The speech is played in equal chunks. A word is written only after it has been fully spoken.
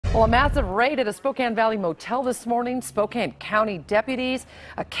Well, a massive raid at a Spokane Valley motel this morning. Spokane County deputies,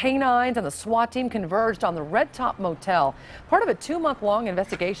 canines, and the SWAT team converged on the Red Top Motel, part of a 2-month-long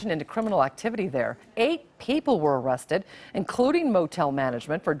investigation into criminal activity there. 8 people were arrested, including motel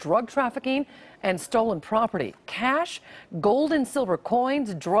management, for drug trafficking and stolen property. Cash, gold and silver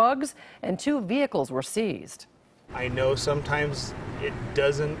coins, drugs, and 2 vehicles were seized. I know sometimes it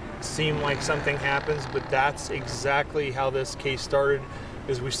doesn't seem like something happens, but that's exactly how this case started.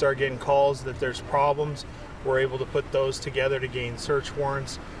 Is we start getting calls that there's problems. We're able to put those together to gain search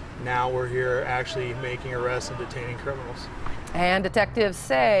warrants. Now we're here actually making arrests and detaining criminals. And detectives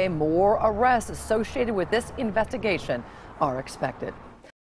say more arrests associated with this investigation are expected.